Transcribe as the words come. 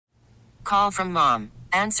call from mom.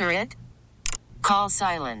 Answer it. Call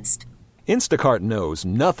silenced. Instacart knows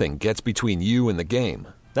nothing gets between you and the game.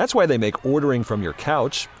 That's why they make ordering from your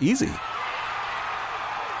couch easy.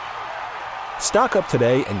 Stock up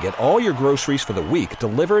today and get all your groceries for the week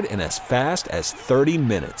delivered in as fast as 30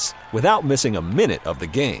 minutes without missing a minute of the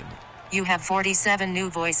game. You have 47 new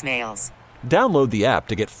voicemails. Download the app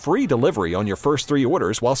to get free delivery on your first 3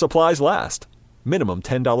 orders while supplies last. Minimum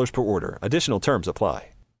 $10 per order. Additional terms apply.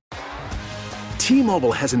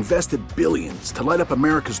 T-Mobile has invested billions to light up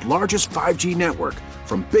America's largest 5G network,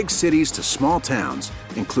 from big cities to small towns,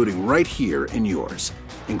 including right here in yours.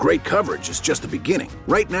 And great coverage is just the beginning.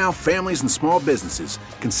 Right now, families and small businesses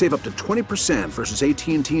can save up to 20% versus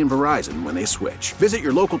AT&T and Verizon when they switch. Visit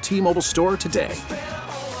your local T-Mobile store today.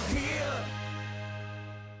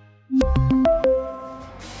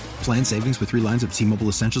 Plan savings with 3 lines of T-Mobile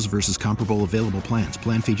Essentials versus comparable available plans.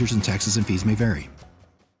 Plan features and taxes and fees may vary.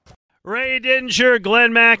 Ray Dinger, Glenn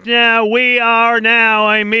McNow. We are now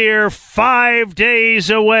a mere 5 days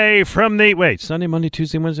away from the... Sunday, Monday,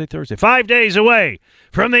 Tuesday, Wednesday, Thursday. 5 days away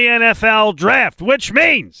from the NFL Draft, which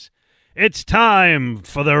means it's time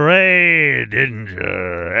for the Ray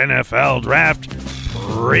Dinger NFL Draft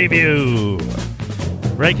Preview.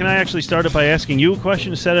 Ray, can I actually start it by asking you a question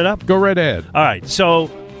to set it up? Go right ahead. All right, so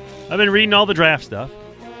I've been reading all the draft stuff,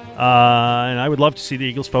 and I would love to see the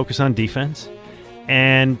Eagles focus on defense.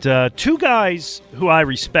 And 2 guys who I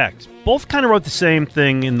respect both kind of wrote the same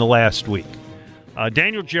thing in the last week.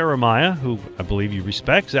 Daniel Jeremiah, who I believe you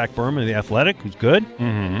respect, Zach Berman of The Athletic, who's good.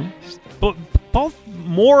 Mm-hmm. But both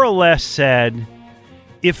more or less said,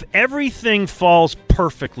 if everything falls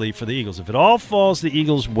perfectly for the Eagles, if it all falls the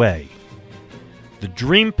Eagles' way, the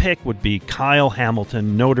dream pick would be Kyle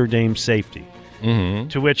Hamilton, Notre Dame safety. Mm-hmm.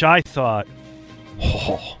 To which I thought,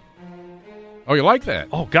 oh, you like that?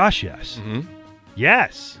 Oh, gosh, yes. Mm-hmm.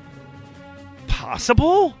 Yes.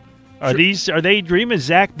 Possible? Are they dreaming? Is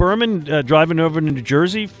Zach Berman driving over to New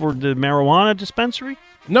Jersey for the marijuana dispensary?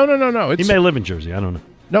 No. He may live in Jersey. I don't know.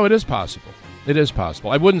 No, it is possible. It is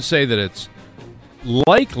possible. I wouldn't say that it's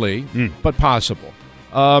likely, but possible.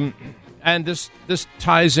 And this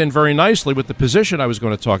ties in very nicely with the position I was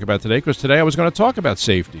going to talk about today, because today I was going to talk about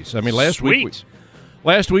safeties. I mean, last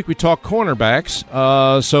week we talked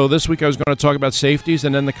cornerbacks, so this week I was going to talk about safeties,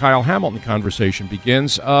 and then the Kyle Hamilton conversation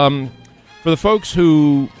begins. For the folks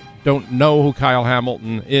who don't know who Kyle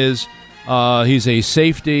Hamilton is, he's a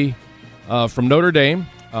safety from Notre Dame,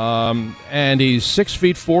 and he's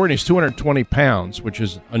 6'4", and he's 220 pounds, which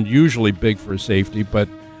is unusually big for a safety, but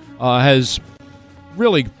has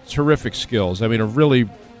really terrific skills. I mean, a really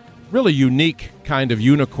unique kind of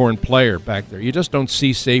unicorn player back there. You just don't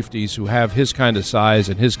see safeties who have his kind of size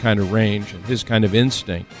and his kind of range and his kind of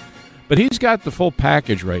instinct. But he's got the full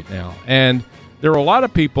package right now. And there are a lot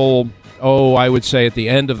of people, I would say at the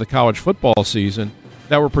end of the college football season,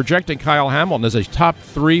 that were projecting Kyle Hamilton as a top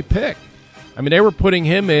 3 pick. I mean, they were putting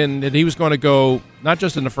him in, and he was going to go not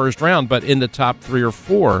just in the first round, but in the top 3 or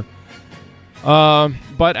 4.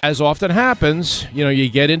 But as often happens, you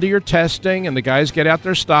get into your testing and the guys get out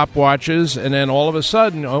their stopwatches, and then all of a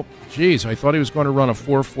sudden, I thought he was going to run a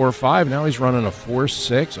 4.45. Now he's running a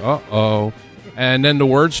 4.6. Uh-oh. And then the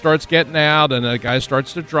word starts getting out, and the guy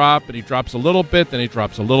starts to drop, and he drops a little bit, then he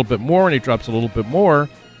drops a little bit more, and he drops a little bit more.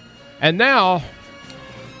 And now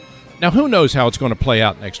who knows how it's going to play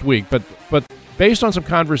out next week, but based on some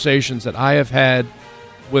conversations that I have had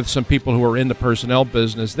with some people who are in the personnel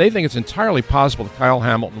business, they think it's entirely possible that Kyle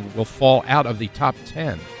Hamilton will fall out of the top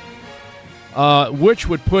 10, which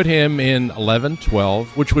would put him in 11,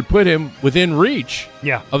 12, which would put him within reach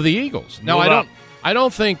of the Eagles. Now, I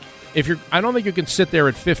don't think you can sit there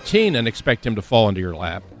at 15 and expect him to fall into your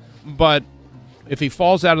lap, but if he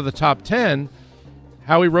falls out of the top 10,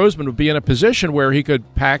 Howie Roseman would be in a position where he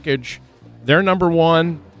could package their number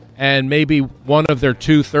 1 and maybe one of their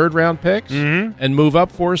 2 third-round picks and move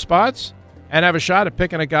up 4 spots and have a shot at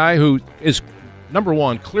picking a guy who is, number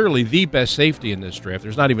 1, clearly the best safety in this draft.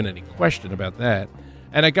 There's not even any question about that.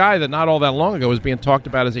 And a guy that not all that long ago was being talked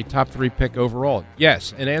about as a top 3 pick overall.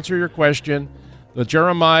 Yes, and answer your question, the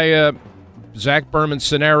Jeremiah, Zach Berman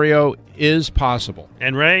scenario is possible.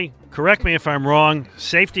 And Ray, correct me if I'm wrong,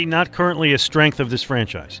 safety not currently a strength of this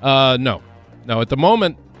franchise. No, at the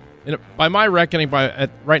moment, by my reckoning,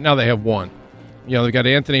 right now they have 1. They've got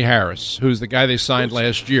Anthony Harris, who's the guy they signed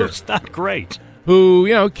last year. It's not great.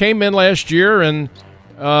 Who, came in last year and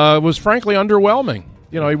was frankly underwhelming.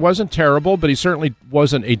 He wasn't terrible, but he certainly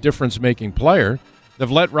wasn't a difference-making player.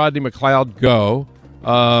 They've let Rodney McLeod go.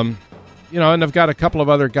 And they've got a couple of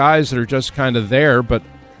other guys that are just kind of there, but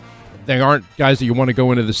they aren't guys that you want to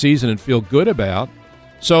go into the season and feel good about.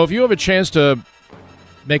 So if you have a chance to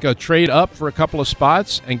make a trade up for a couple of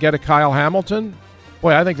spots and get a Kyle Hamilton,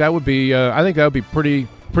 boy, I think that would be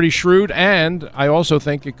pretty shrewd, and I also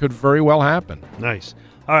think it could very well happen. Nice.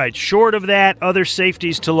 All right, short of that, other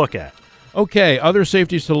safeties to look at. Okay, other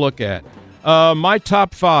safeties to look at. My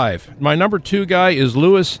top 5. My number 2 guy is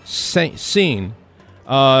Lewis Cine.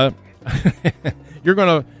 You're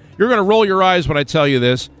gonna roll your eyes when I tell you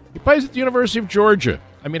this. He plays at the University of Georgia.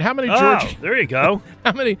 I mean, how many Georgia? There you go.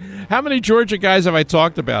 How many Georgia guys have I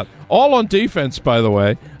talked about? All on defense, by the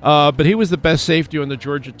way. But he was the best safety on the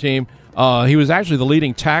Georgia team. He was actually the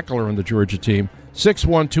leading tackler on the Georgia team.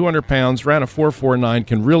 6'1", 200 pounds, ran a 4.49,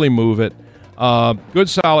 can really move it. Good,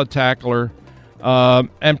 solid tackler,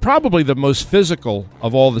 and probably the most physical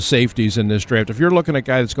of all the safeties in this draft. If you're looking at a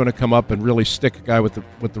guy that's going to come up and really stick a guy with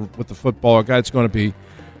the football, a guy that's going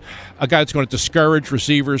to discourage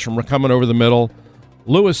receivers from coming over the middle,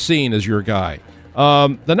 Lewis Cine is your guy.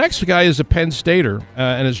 The next guy is a Penn Stater,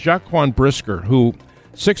 and is Jaquan Brisker, who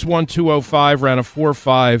 6'1", 205, ran a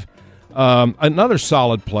 4.5. Another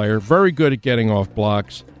solid player, very good at getting off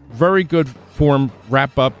blocks, very good form,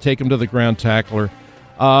 wrap up, take him to the ground tackler.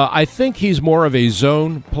 I think he's more of a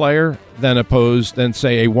zone player than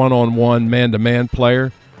say, a one-on-one, man-to-man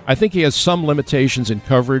player. I think he has some limitations in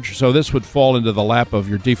coverage, so this would fall into the lap of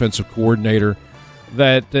your defensive coordinator,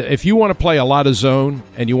 that if you want to play a lot of zone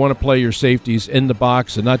and you want to play your safeties in the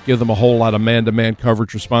box and not give them a whole lot of man-to-man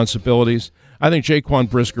coverage responsibilities, I think Jaquan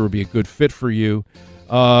Brisker would be a good fit for you.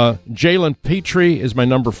 Jalen Petrie is my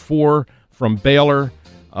number 4 from Baylor.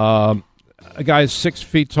 A guy is 6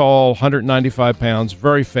 feet tall, 195 pounds,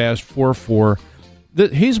 very fast, 4.4.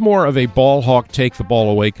 He's more of a ball hawk, take the ball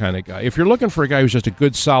away kind of guy. If you're looking for a guy who's just a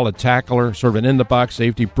good, solid tackler, sort of an in-the-box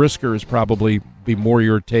safety, Brisker is probably be more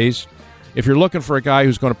your taste. If you're looking for a guy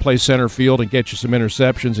who's going to play center field and get you some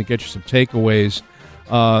interceptions and get you some takeaways,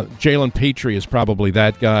 Jalen Petrie is probably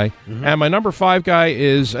that guy. Mm-hmm. And my number 5 guy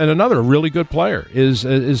is, and another really good player, is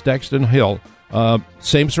Dexton Hill.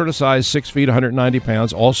 Same sort of size, 6 feet, 190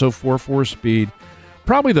 pounds, also 4.4 speed.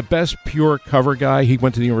 Probably the best pure cover guy. He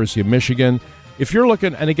went to the University of Michigan. If you're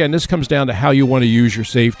looking, and again, this comes down to how you want to use your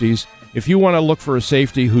safeties. If you want to look for a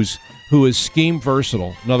safety who is scheme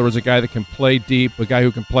versatile, in other words, a guy that can play deep, a guy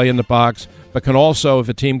who can play in the box, but can also, if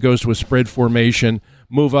a team goes to a spread formation,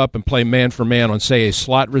 move up and play man-for-man on, say, a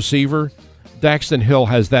slot receiver, Daxton Hill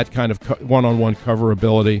has that kind of one-on-one cover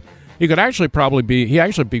ability. He could actually probably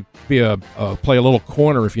play a little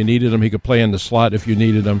corner if you needed him. He could play in the slot if you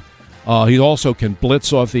needed him. He also can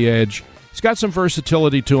blitz off the edge. He's got some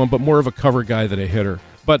versatility to him, but more of a cover guy than a hitter.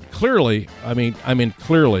 But clearly,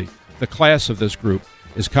 clearly, the class of this group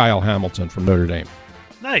is Kyle Hamilton from Notre Dame.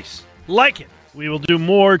 Nice. Like it. We will do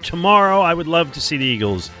more tomorrow. I would love to see the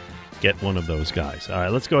Eagles get one of those guys. All right,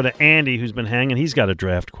 let's go to Andy, who's been hanging. He's got a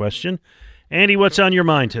draft question. Andy, what's on your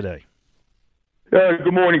mind today?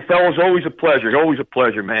 Good morning, fellas. Always a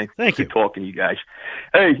pleasure, man. Thank you. Good talking to you guys.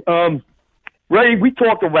 Hey, Ray, we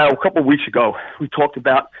talked about a couple of weeks ago. We talked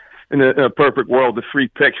about in a perfect world the 3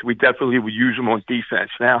 picks. We definitely would use them on defense.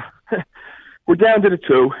 Now we're down to the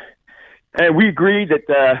 2, and we agreed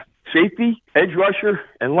that safety, edge rusher,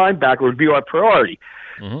 and linebacker would be our priority.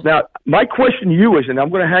 Mm-hmm. Now, my question to you is, and I'm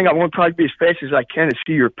going to hang up. I want to try to be as fast as I can to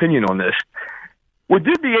see your opinion on this. Would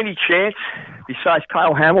there be any chance, besides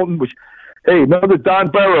Kyle Hamilton, another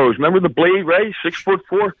Don Burrows? Remember the Blade, Ray?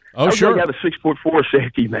 6'4"? Oh, sure. I would have a 6'4"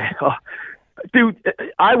 safety, man. Dude,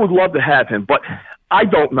 I would love to have him, but I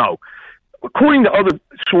don't know. According to other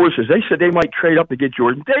sources, they said they might trade up to get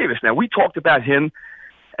Jordan Davis. Now, we talked about him,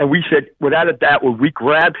 and we said, without a doubt, would we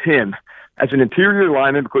grab him as an interior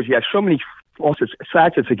lineman because he has so many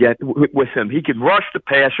facets again with him. He can rush the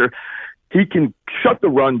passer. He can shut the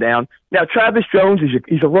run down. Now, Travis Jones,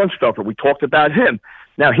 he's a run stuffer. We talked about him.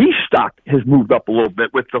 Now, his stock has moved up a little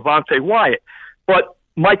bit with Devontae Wyatt. But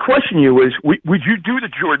my question to you is, would you do the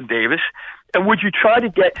Jordan Davis, and would you try to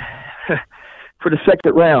get, for the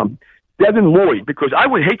second round, Devin Lloyd? Because I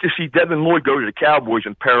would hate to see Devin Lloyd go to the Cowboys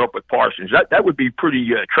and pair up with Parsons. That would be pretty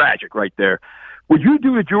tragic right there. Would you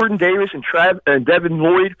do the Jordan Davis and Devin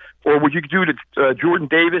Lloyd, or would you do the Jordan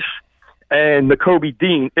Davis and Nakobe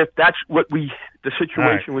Dean if that's what the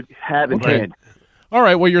situation would have in hand? All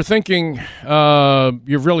right. Well, you're thinking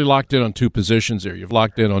you've really locked in on 2 positions here. You've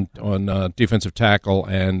locked in on defensive tackle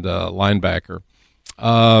and linebacker.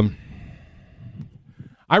 I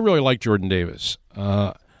really like Jordan Davis.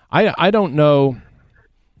 I don't know.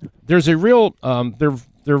 There's a real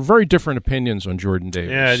there are very different opinions on Jordan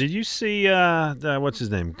Davis. Yeah, did you see what's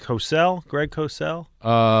his name? Greg Cosell?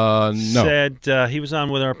 No. Said he was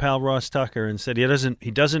on with our pal Ross Tucker and said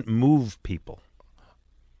he doesn't move people.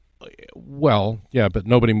 Well, yeah, but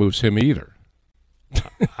nobody moves him either.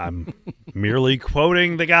 I'm merely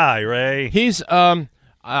quoting the guy, Ray. He's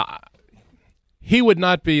he would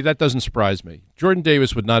not be. That doesn't surprise me. Jordan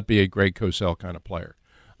Davis would not be a Greg Cosell kind of player.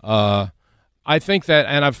 I think that,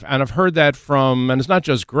 and I've heard that from, and it's not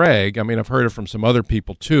just Greg. I mean, I've heard it from some other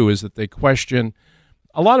people too. Is that they question?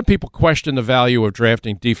 A lot of people question the value of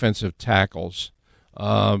drafting defensive tackles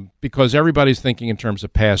because everybody's thinking in terms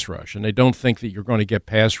of pass rush, and they don't think that you're going to get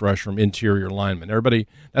pass rush from interior linemen.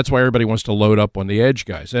 That's why everybody wants to load up on the edge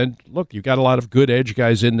guys. And look, you've got a lot of good edge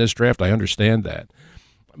guys in this draft. I understand that,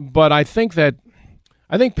 but I think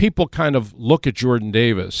people kind of look at Jordan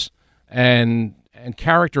Davis and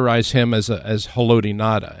characterize him as Haloti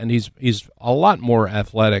Ngata, and he's a lot more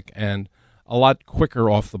athletic and a lot quicker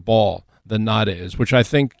off the ball than Ngata is, which I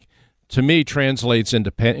think to me translates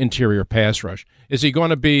into interior pass rush. Is he going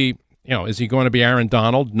to be Aaron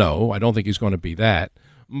Donald? No, I don't think he's going to be that.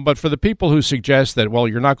 But for the people who suggest that, well,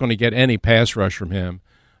 you're not going to get any pass rush from him,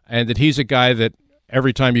 and that he's a guy that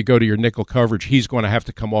every time you go to your nickel coverage, he's going to have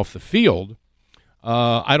to come off the field,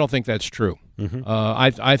 I don't think that's true. Mm-hmm.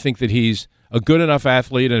 I think that he's a good enough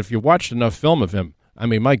athlete, and if you watched enough film of him, I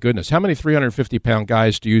mean, my goodness, how many 350-pound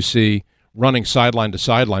guys do you see running sideline to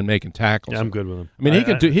sideline making tackles? Yeah, I'm good with him. I mean,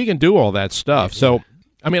 he can do all that stuff. So,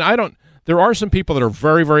 I mean, there are some people that are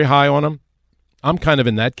very, very high on him. I'm kind of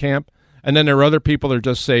in that camp. And then there are other people that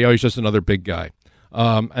just say, oh, he's just another big guy.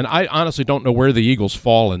 And I honestly don't know where the Eagles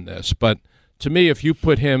fall in this. But to me, if you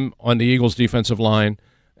put him on the Eagles' defensive line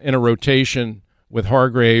in a rotation with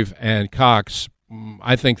Hargrave and Cox,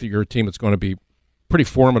 I think that you're a team that's going to be pretty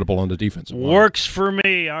formidable on the defensive line. Works for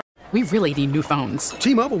me. We really need new phones.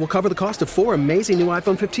 T-Mobile will cover the cost of 4 amazing new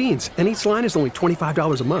iPhone 15s, and each line is only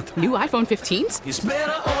 $25 a month. New iPhone 15s? It's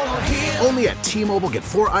better over here. Only at T-Mobile, get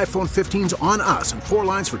 4 iPhone 15s on us and 4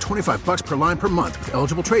 lines for $25 per line per month with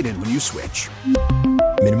eligible trade-in when you switch.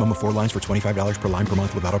 Minimum of 4 lines for $25 per line per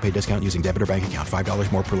month with autopay discount using debit or bank account.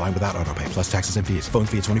 $5 more per line without autopay, plus taxes and fees. Phone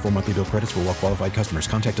fee at 24 monthly bill credits for well-qualified customers.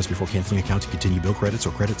 Contact us before canceling account to continue bill credits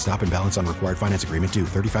or credit stop and balance on required finance agreement due.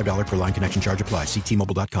 $35 per line connection charge applies. See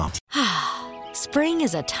T-Mobile.com. Spring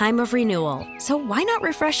is a time of renewal, so why not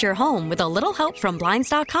refresh your home with a little help from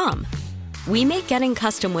Blinds.com? We make getting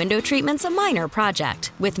custom window treatments a minor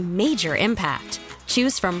project with major impact.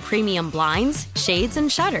 Choose from premium blinds, shades, and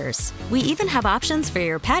shutters. We even have options for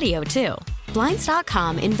your patio, too.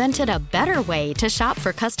 Blinds.com invented a better way to shop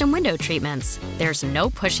for custom window treatments. There's no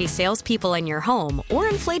pushy salespeople in your home or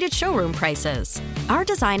inflated showroom prices. Our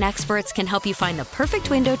design experts can help you find the perfect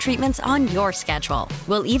window treatments on your schedule.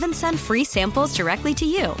 We'll even send free samples directly to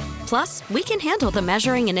you. Plus, we can handle the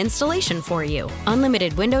measuring and installation for you.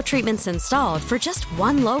 Unlimited window treatments installed for just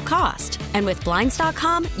one low cost. And with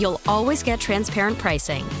Blinds.com, you'll always get transparent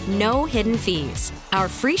pricing. No hidden fees. Our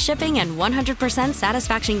free shipping and 100%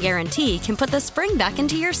 satisfaction guarantee can put the spring back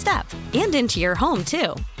into your step and into your home,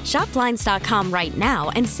 too. Shop Blinds.com right now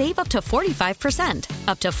and save up to 45%.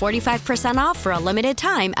 Up to 45% off for a limited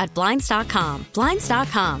time at Blinds.com.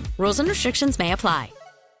 Blinds.com. Rules and restrictions may apply.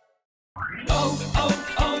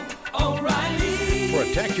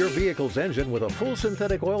 Protect your vehicle's engine with a full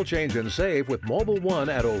synthetic oil change and save with Mobil 1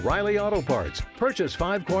 at O'Reilly Auto Parts. Purchase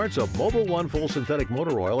 5 quarts of Mobil 1 full synthetic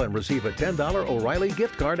motor oil and receive a $10 O'Reilly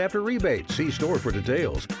gift card after rebate. See store for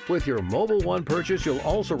details. With your Mobil 1 purchase, you'll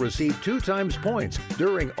also receive 2 times points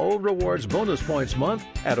during O Rewards Bonus Points Month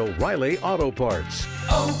at O'Reilly Auto Parts.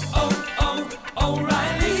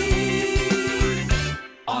 O'Reilly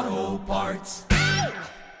Auto Parts.